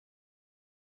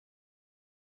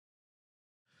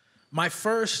My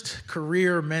first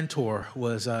career mentor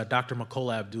was Dr.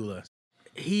 Makola Abdullah.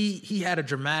 He had a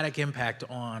dramatic impact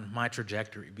on my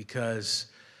trajectory because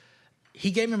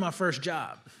he gave me my first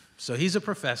job. So he's a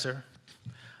professor.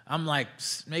 I'm like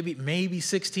maybe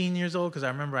 16 years old because I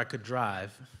remember I could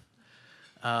drive,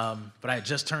 but I had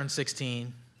just turned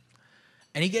 16.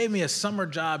 And he gave me a summer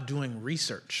job doing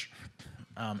research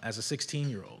as a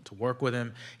 16-year-old to work with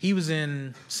him. He was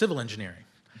in civil engineering,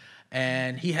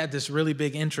 and he had this really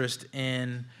big interest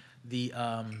in the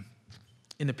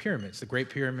pyramids, the Great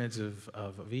Pyramids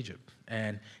of Egypt.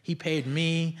 And he paid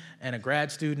me and a grad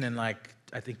student and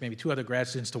I think maybe 2 other grad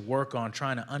students to work on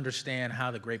trying to understand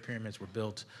how the Great Pyramids were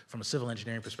built from a civil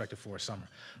engineering perspective for a summer.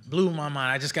 Blew my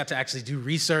mind. I just got to actually do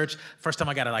research. First time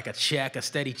I got a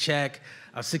steady check.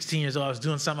 I was 16 years old. I was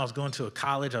doing something. I was going to a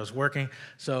college. I was working.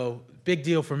 So big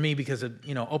deal for me because it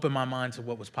opened my mind to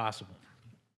what was possible.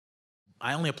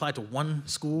 I only applied to one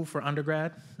school for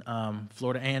undergrad,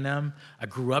 Florida A&M. I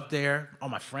grew up there. All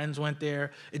my friends went there.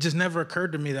 It just never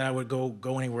occurred to me that I would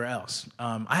go anywhere else.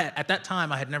 At that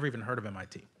time, I had never even heard of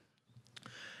MIT.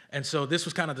 And so this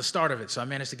was kind of the start of it. So I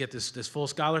managed to get this full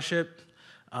scholarship.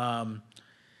 And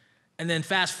then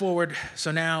fast forward,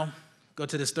 so now go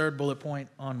to this third bullet point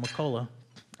on Makola.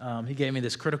 He gave me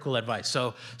this critical advice.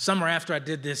 So summer after I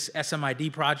did this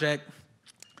SMID project,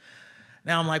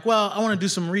 now I'm like, well, I want to do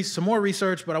some more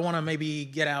research, but I want to maybe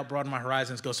get out, broaden my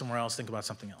horizons, go somewhere else, think about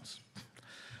something else.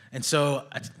 And so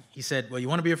he said, well, you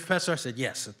want to be a professor? I said,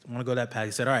 yes, I want to go that path.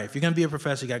 He said, all right, if you're going to be a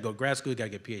professor, you got to go to grad school, you got to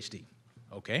get a PhD.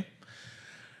 Okay.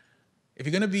 If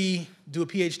you're going to do a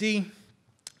PhD,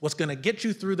 what's going to get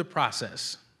you through the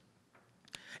process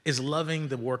is loving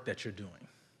the work that you're doing.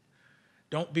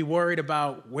 Don't be worried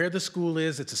about where the school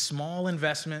is. It's a small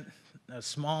investment, a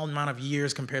small amount of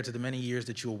years compared to the many years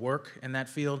that you'll work in that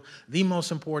field. The most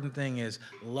important thing is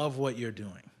love what you're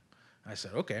doing. I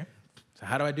said, okay, so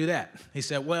how do I do that? He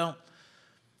said, well,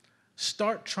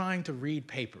 start trying to read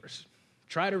papers.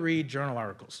 Try to read journal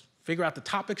articles. Figure out the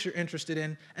topics you're interested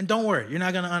in, and don't worry, you're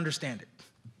not going to understand it,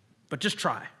 but just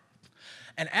try.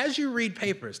 And as you read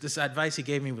papers, this advice he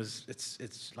gave me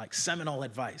it's like seminal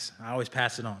advice. I always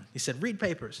pass it on. He said, read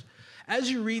papers.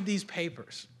 As you read these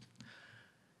papers,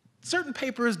 certain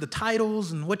papers, the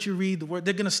titles and what you read, the word,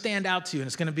 they're going to stand out to you, and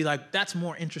it's going to be like, that's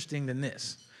more interesting than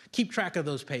this. Keep track of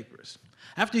those papers.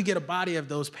 After you get a body of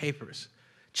those papers,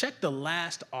 check the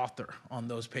last author on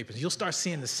those papers. You'll start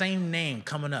seeing the same name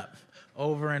coming up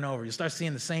over and over. You'll start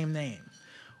seeing the same name.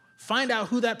 Find out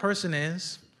who that person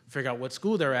is, figure out what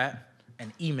school they're at,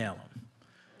 and email them.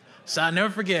 So I never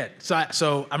forget.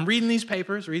 So I'm reading these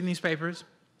papers,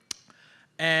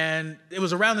 and it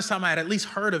was around this time I had at least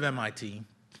heard of MIT.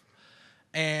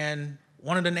 And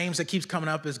one of the names that keeps coming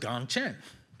up is Gong Chen.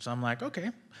 So I'm like, okay,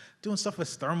 doing stuff with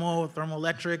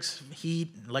thermoelectrics, heat,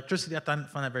 electricity. I find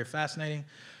that very fascinating.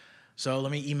 So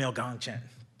let me email Gong Chen.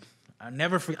 I'll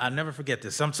never forget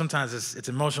this. Sometimes it's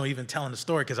emotional even telling the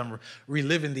story because I'm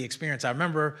reliving the experience. I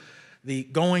remember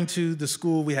going to the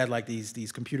school. We had like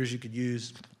these computers you could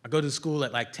use. I go to the school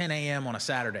at like 10 a.m. on a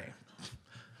Saturday.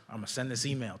 I'm gonna send this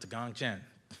email to Gong Chen.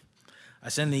 I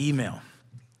send the email.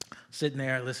 Sitting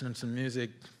there listening to some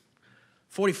music.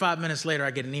 45 minutes later,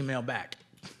 I get an email back.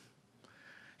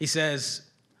 He says,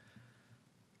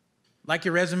 like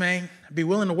your resume, I'd be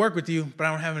willing to work with you, but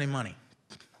I don't have any money.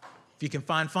 If you can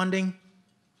find funding,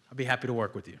 I'll be happy to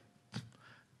work with you.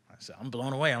 So I'm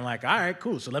blown away. I'm like, all right,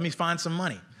 cool. So let me find some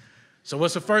money. So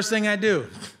what's the first thing I do?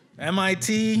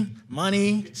 MIT,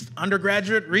 money,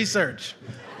 undergraduate research.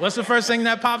 What's the first thing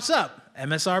that pops up?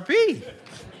 MSRP.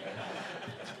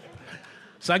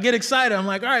 So I get excited. I'm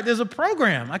like, all right, there's a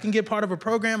program. I can get part of a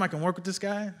program. I can work with this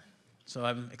guy. So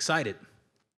I'm excited.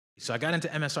 So I got into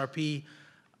MSRP.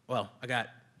 Well,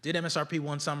 did MSRP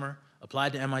one summer,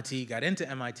 applied to MIT, got into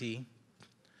MIT.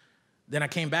 Then I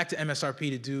came back to MSRP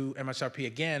to do MSRP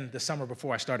again the summer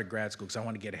before I started grad school because I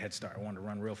wanted to get a head start. I wanted to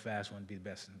run real fast. I wanted to be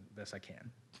the best I can.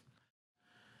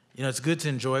 You know, it's good to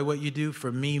enjoy what you do.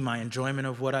 For me, my enjoyment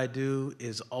of what I do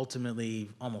is ultimately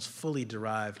almost fully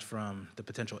derived from the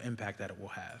potential impact that it will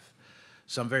have.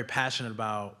 So I'm very passionate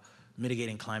about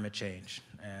mitigating climate change.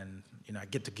 And, you know, I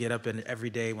get up every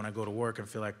day when I go to work and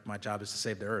feel like my job is to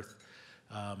save the earth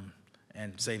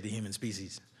and save the human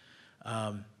species.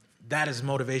 That is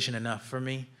motivation enough for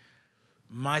me.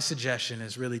 My suggestion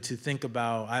is really to think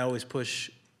about, I always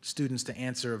push students to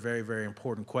answer a very, very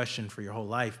important question for your whole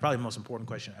life, probably the most important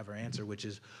question ever answer, which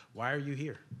is, why are you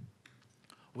here?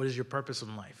 What is your purpose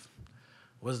in life?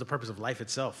 What is the purpose of life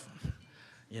itself?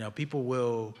 You know, people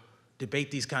will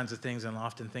debate these kinds of things and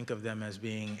often think of them as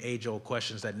being age-old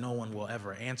questions that no one will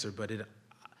ever answer, but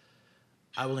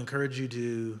I will encourage you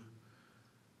to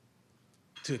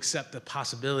to accept the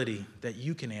possibility that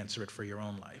you can answer it for your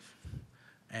own life,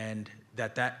 and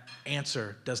that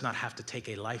answer does not have to take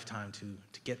a lifetime to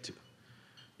get to.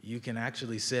 You can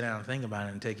actually sit down and think about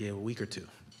it and take you a week or two.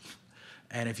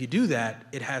 And if you do that,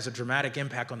 it has a dramatic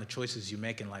impact on the choices you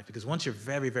make in life, because once you're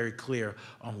very, very clear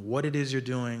on what it is you're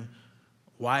doing,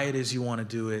 why it is you want to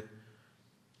do it,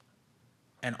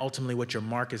 and ultimately what your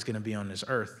mark is going to be on this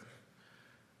earth,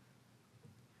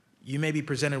 you may be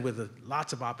presented with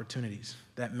lots of opportunities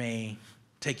that may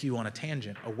take you on a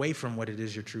tangent away from what it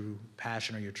is your true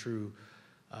passion or your true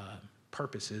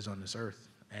purpose is on this earth.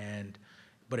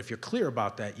 But if you're clear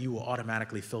about that, you will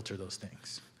automatically filter those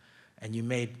things. And you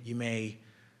may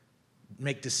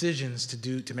make decisions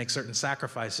to make certain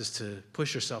sacrifices to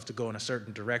push yourself to go in a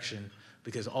certain direction,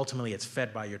 because ultimately it's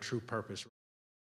fed by your true purpose.